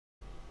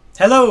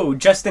Hello,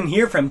 Justin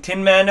here from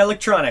Tinman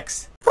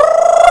Electronics.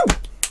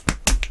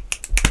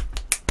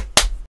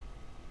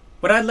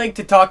 What I'd like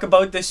to talk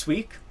about this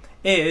week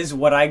is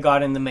what I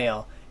got in the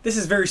mail. This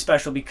is very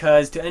special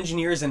because to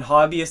engineers and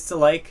hobbyists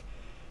alike,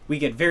 we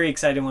get very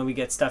excited when we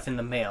get stuff in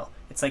the mail.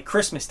 It's like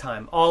Christmas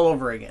time all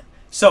over again.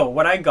 So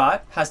what I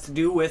got has to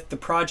do with the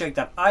project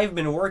that I've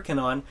been working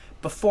on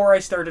before I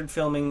started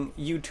filming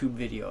YouTube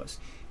videos.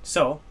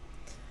 So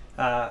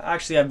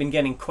actually I've been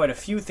getting quite a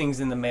few things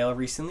in the mail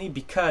recently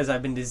because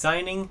I've been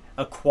designing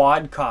a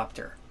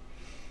quadcopter.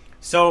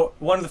 So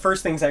one of the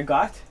first things I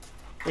got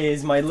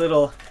is my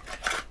little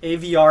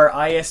AVR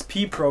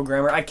ISP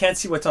programmer. I can't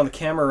see what's on the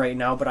camera right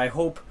now, but I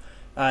hope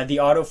the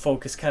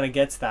autofocus kind of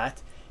gets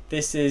that.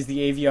 This is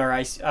the AVR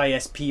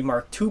ISP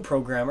Mark II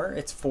programmer.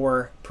 It's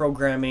for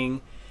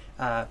programming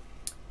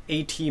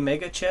AT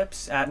mega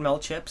chips, Atmel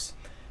chips,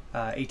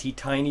 AT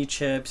tiny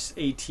chips,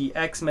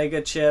 ATX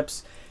mega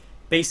chips,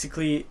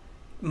 basically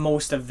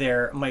most of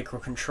their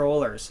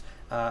microcontrollers.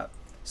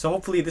 So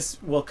hopefully this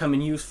will come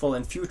in useful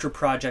in future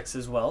projects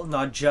as well,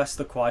 not just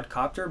the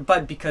quadcopter,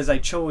 but because I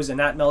chose an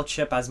Atmel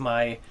chip as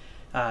my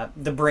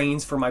the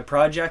brains for my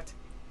project,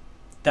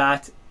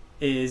 that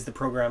is the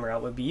programmer I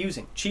would be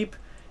using. Cheap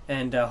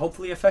and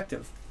hopefully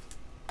effective.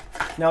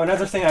 Now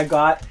another thing I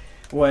got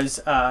was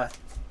a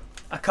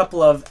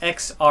couple of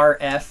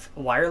XRF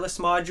wireless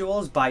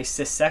modules by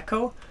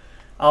Siseko.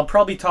 I'll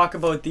probably talk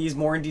about these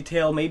more in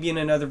detail maybe in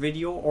another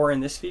video or in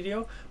this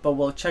video, but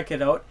we'll check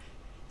it out.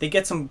 They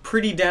get some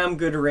pretty damn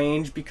good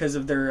range because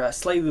of their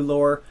slightly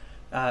lower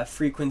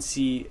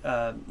frequency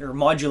or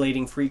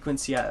modulating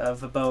frequency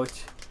of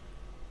about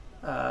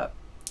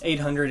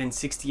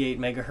 868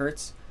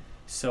 megahertz.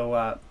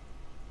 So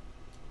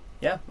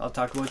yeah, I'll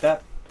talk about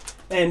that.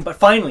 But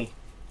finally,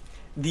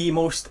 the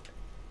most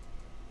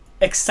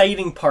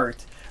exciting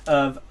part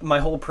of my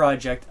whole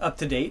project up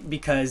to date,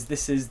 because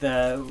this is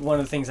one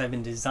of the things I've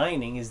been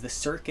designing, is the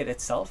circuit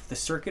itself, the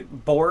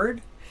circuit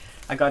board.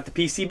 I got the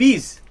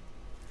PCBs.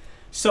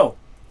 So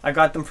I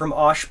got them from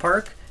Osh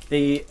Park.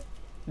 They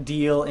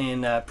deal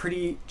in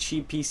pretty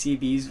cheap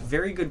PCBs,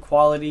 very good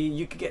quality.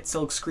 You could get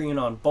silk screen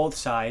on both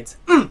sides,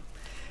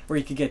 where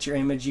you could get your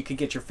image, you could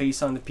get your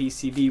face on the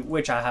PCB,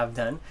 which I have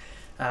done.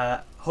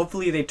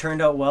 Hopefully they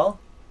turned out well.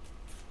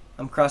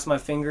 I'm crossing my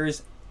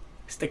fingers,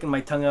 sticking my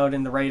tongue out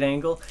in the right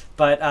angle,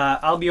 but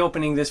I'll be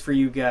opening this for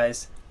you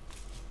guys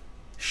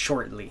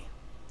shortly.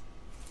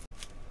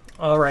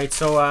 Alright,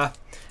 so I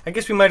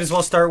guess we might as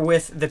well start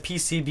with the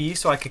PCB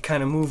so I could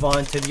kind of move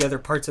on to the other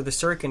parts of the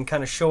circuit and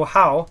kind of show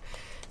how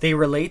they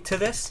relate to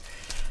this.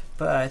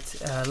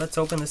 But let's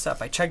open this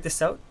up. I checked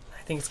this out.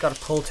 I think it's got a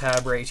pull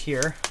tab right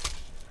here.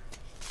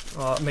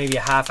 Well, maybe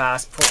a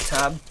half-assed pull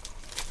tab.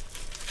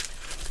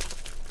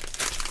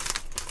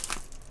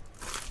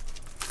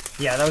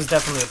 Yeah, that was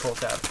definitely a pull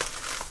tab.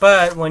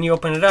 But when you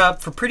open it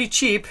up for pretty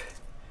cheap,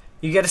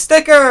 you get a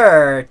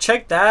sticker.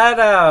 Check that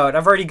out.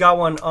 I've already got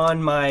one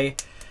on my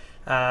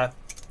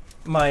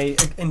my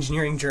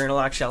engineering journal.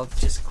 Actually, I'll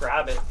just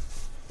grab it.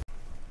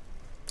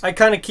 I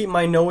kind of keep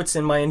my notes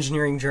in my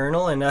engineering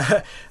journal, and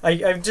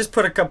I've just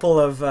put a couple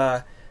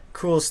of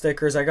cool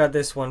stickers. I got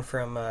this one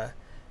from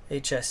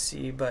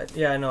HSC, but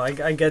yeah, no,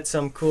 I get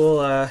some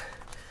cool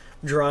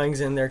drawings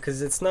in there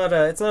because it's not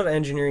an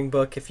engineering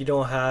book if you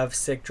don't have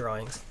sick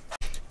drawings.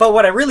 But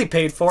what I really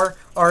paid for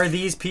are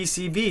these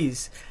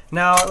PCBs.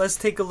 Now let's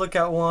take a look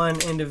at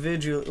one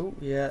individually. Ooh,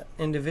 yeah,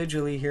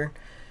 individually here.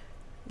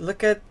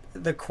 Look at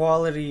the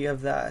quality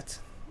of that.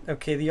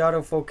 Okay, the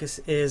autofocus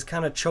is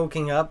kind of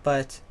choking up,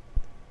 but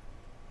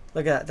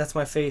look at that. That's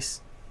my face.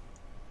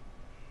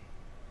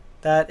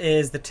 That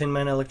is the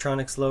Tinman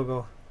Electronics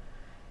logo.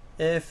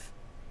 If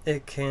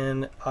it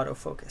can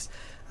autofocus.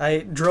 I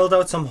drilled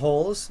out some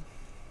holes.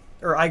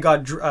 Or I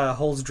got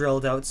holes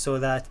drilled out so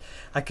that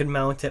I could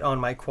mount it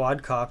on my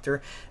quadcopter.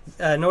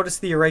 Notice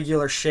the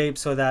irregular shape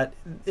so that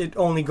it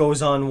only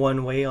goes on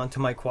one way onto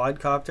my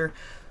quadcopter.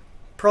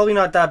 Probably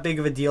not that big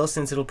of a deal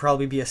since it'll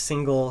probably be a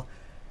single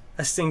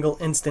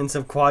instance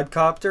of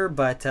quadcopter,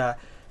 but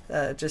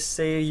just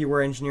say you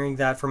were engineering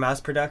that for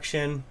mass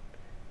production,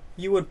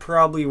 you would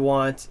probably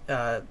want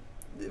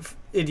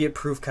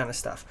idiot-proof kind of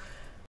stuff.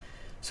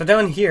 So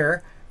down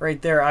here,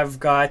 right there, I've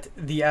got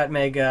the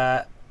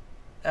ATmega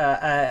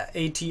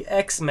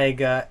ATX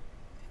Mega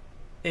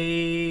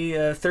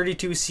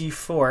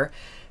A32C4,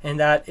 and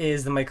that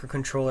is the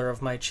microcontroller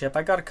of my chip.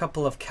 I got a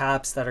couple of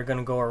caps that are going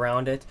to go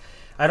around it.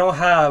 I don't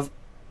have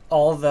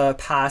all the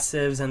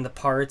passives and the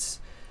parts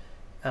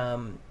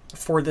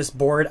for this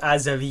board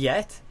as of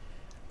yet.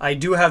 I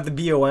do have the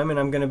BOM and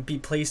I'm going to be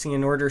placing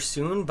an order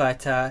soon,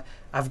 but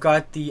I've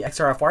got the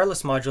XRF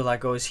wireless module that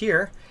goes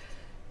here.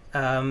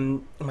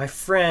 My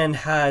friend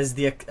has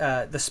the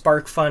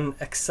SparkFun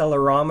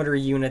accelerometer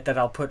unit that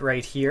I'll put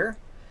right here,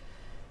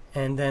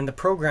 and then the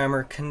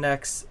programmer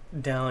connects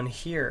down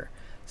here.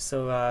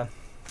 So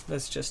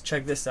let's just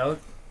check this out.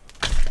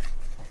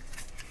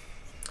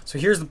 So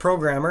here's the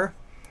programmer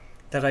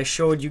that I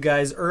showed you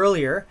guys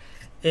earlier.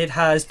 It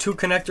has two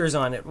connectors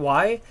on it.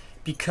 Why?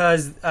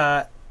 Because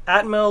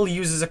Atmel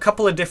uses a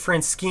couple of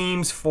different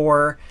schemes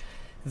for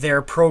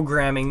their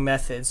programming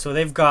methods. So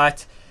they've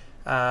got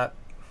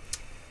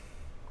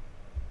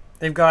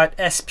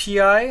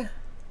SPI,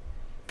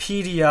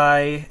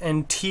 PDI,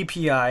 and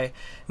TPI.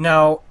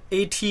 Now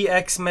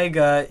ATX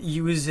Mega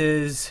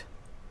uses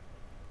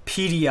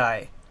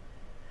PDI,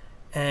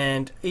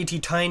 and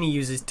AT Tiny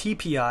uses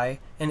TPI,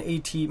 and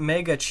AT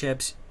Mega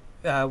chips,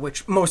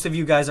 which most of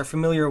you guys are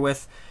familiar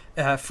with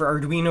for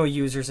Arduino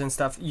users and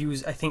stuff,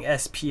 use, I think,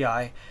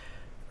 SPI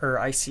or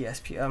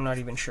ICSP. I'm not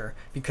even sure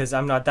because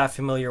I'm not that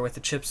familiar with the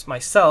chips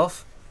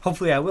myself.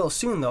 Hopefully I will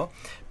soon though.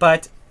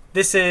 But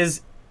this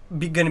is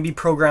going to be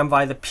programmed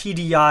via the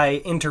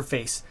PDI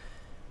interface.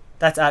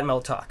 That's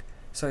Atmel talk.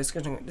 So it's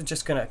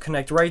just going to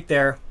connect right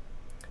there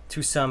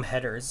to some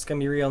headers. It's going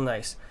to be real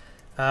nice.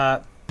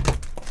 Now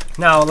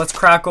let's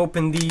crack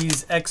open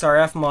these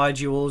XRF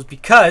modules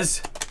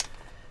because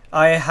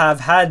I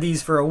have had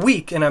these for a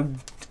week and I'm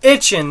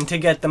itching to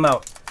get them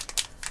out.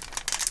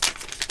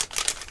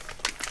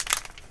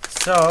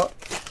 So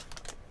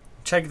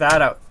check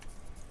that out.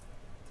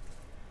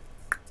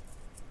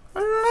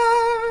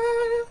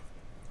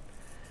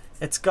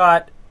 It's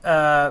got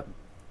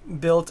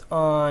built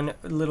on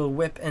little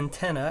whip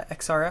antenna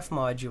XRF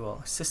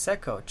module,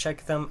 Siseko.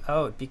 Check them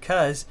out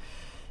because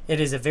it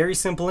is a very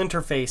simple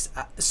interface,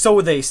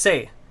 so they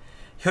say.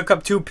 Hook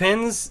up 2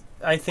 pins.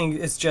 I think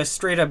it's just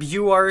straight up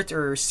UART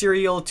or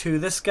serial to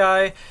this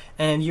guy,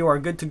 and you are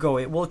good to go.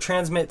 It will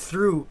transmit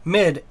through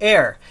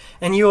mid-air,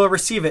 and you will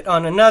receive it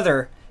on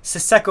another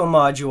Siseko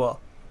module,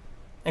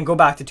 and go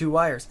back to 2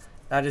 wires.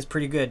 That is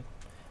pretty good.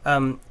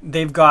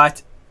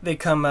 They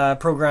come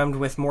programmed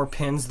with more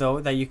pins though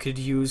that you could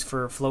use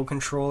for flow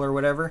control or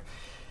whatever.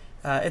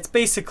 It's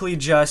basically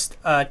just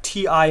a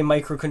TI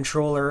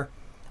microcontroller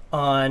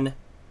on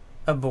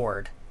a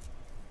board.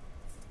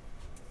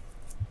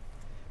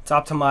 It's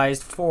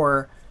optimized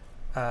for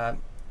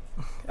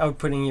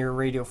outputting your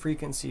radio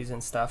frequencies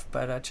and stuff,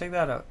 but check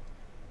that out.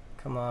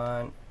 Come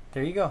on,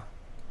 there you go.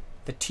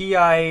 The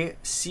TI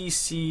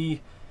CC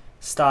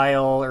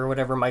style or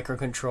whatever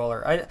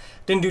microcontroller. I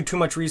didn't do too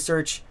much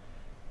research.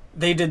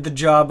 They did the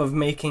job of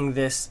making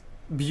this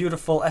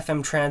beautiful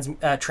FM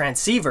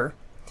transceiver,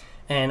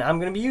 and I'm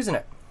going to be using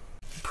it.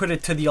 Put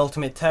it to the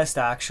ultimate test,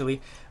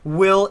 actually.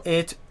 Will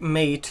it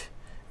mate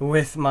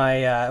with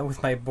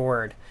my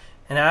board?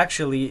 And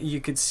actually, you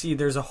could see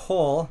there's a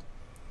hole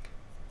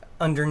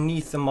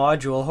underneath the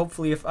module.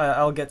 Hopefully, if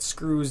I'll get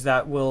screws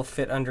that will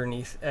fit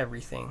underneath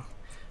everything.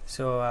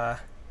 So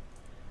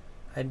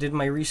I did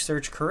my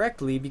research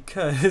correctly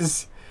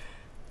because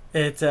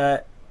it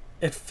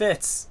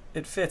fits.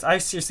 It fits. I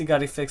seriously got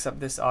to fix up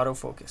this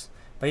autofocus.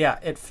 But yeah,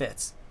 it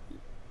fits.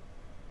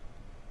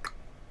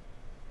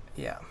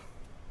 Yeah.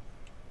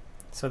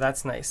 So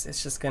that's nice.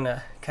 It's just going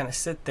to kind of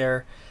sit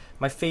there.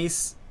 My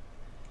face,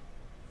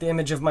 the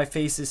image of my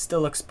face is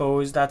still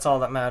exposed. That's all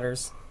that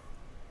matters.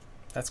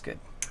 That's good.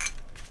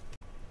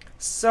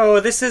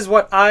 So this is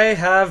what I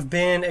have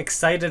been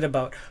excited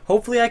about.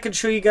 Hopefully I could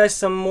show you guys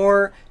some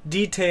more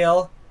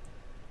detail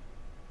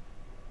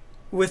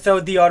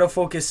without the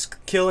autofocus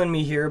killing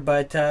me here,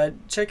 but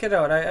check it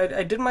out.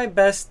 I did my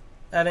best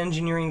at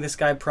engineering this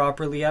guy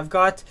properly. I've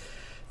got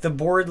the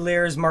board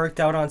layers marked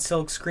out on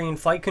silkscreen,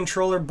 flight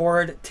controller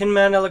board,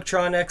 Tinman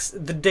Electronics,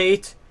 the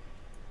date,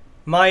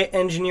 my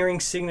engineering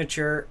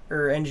signature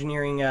or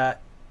engineering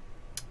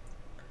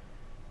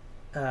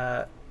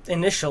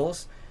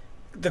initials.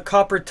 The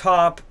copper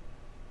top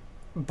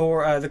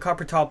board, the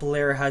copper top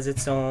layer has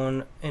its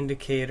own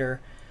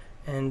indicator,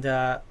 and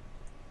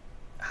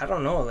I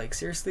don't know, like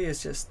seriously,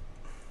 it's just,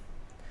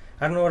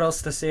 I don't know what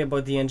else to say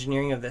about the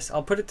engineering of this.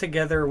 I'll put it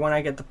together when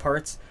I get the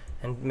parts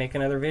and make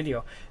another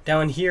video.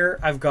 Down here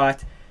I've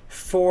got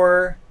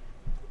 4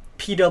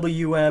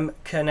 PWM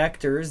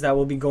connectors that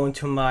will be going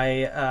to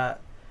my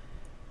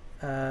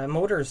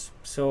motors.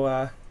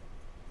 So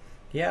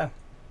yeah,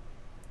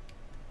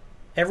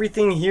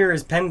 everything here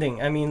is pending.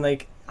 I mean,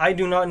 like, I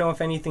do not know if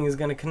anything is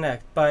going to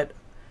connect, but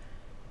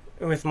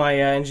with my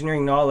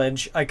engineering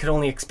knowledge, I could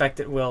only expect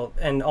it will,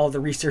 and all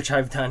the research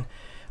I've done.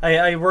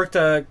 I worked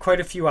quite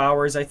a few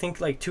hours, I think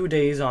like 2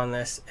 days on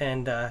this,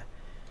 and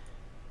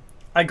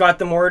I got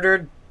them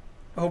ordered.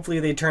 Hopefully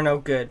they turn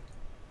out good.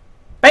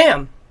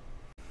 Bam!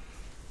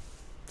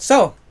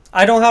 So,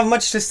 I don't have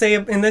much to say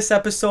in this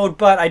episode,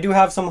 but I do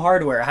have some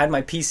hardware. I had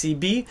my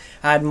PCB,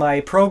 I had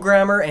my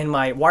programmer, and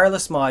my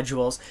wireless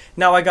modules.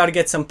 Now I got to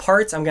get some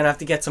parts. I'm going to have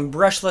to get some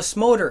brushless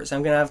motors.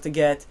 I'm going to have to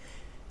get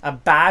a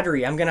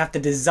battery. I'm going to have to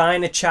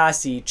design a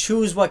chassis,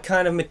 choose what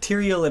kind of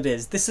material it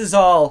is. This is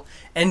all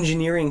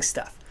engineering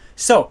stuff.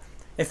 So,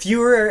 if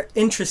you are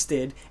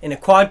interested in a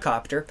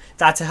quadcopter,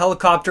 that's a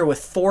helicopter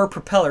with 4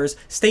 propellers,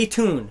 stay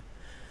tuned.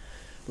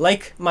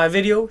 Like my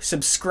video,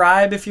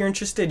 subscribe if you're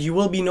interested. You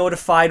will be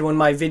notified when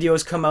my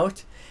videos come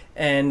out.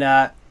 And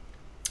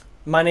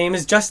my name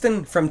is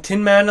Justin from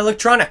Tinman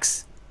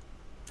Electronics.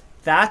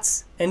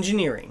 That's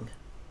engineering.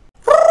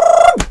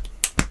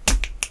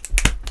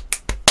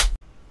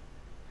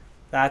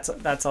 That's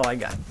all I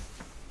got.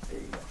 There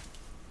you go.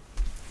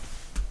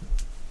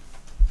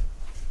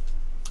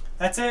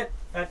 That's it.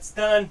 That's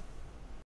done.